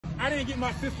I didn't get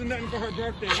my sister nothing for her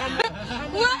birthday.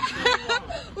 What?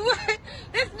 What?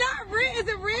 It's not real. Is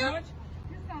it real? How much?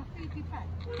 It's on 55.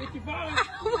 55?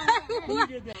 What? Let me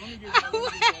get that.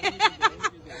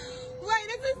 Wait,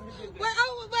 this is...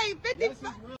 Wait,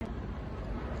 55.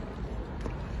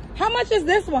 How much is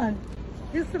this one?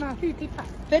 This is on 55.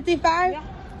 55? Yeah.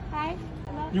 Hi.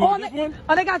 Hello. You want this one?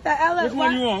 Oh, they got the LS. Which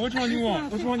one you want? Which one you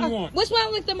want? Which one you want? Which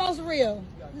one looks the most real?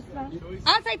 This one.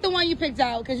 I'll take the one you picked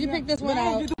out because you picked this one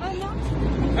out.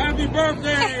 Happy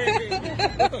birthday!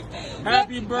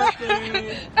 Happy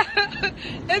birthday!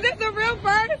 Is this the real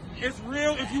purse? It's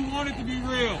real if you want it to be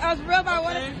real. I was real, but I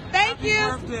wanted. Thank Happy you.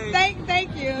 birthday.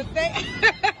 Thank you.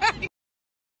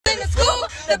 In the school,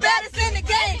 the baddest in the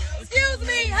game. Excuse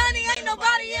me, honey, ain't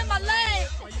nobody in my lane.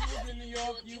 When you was in New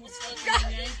York, you was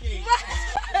fucking Yankee.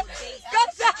 Go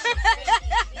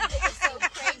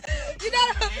you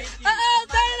know,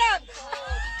 turn it up.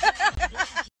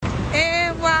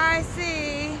 NYC,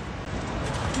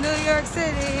 New York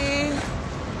City.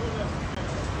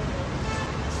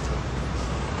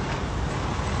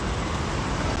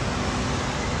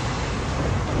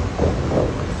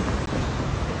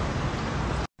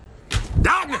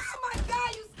 Darkness! Oh my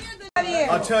God, you scared the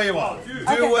I'll tell you what.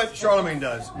 Do what Charlamagne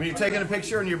does. When you're taking a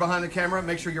picture and you're behind the camera,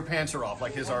 make sure your pants are off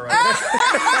like his are right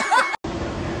now.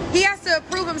 He has to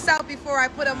approve himself before I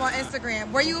put him on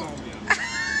Instagram. Were you?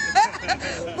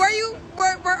 Are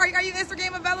you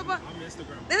Instagram available? I'm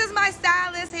Instagram. This is my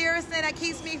stylist Harrison that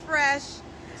keeps me fresh.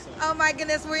 Oh my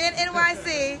goodness, we're in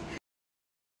NYC.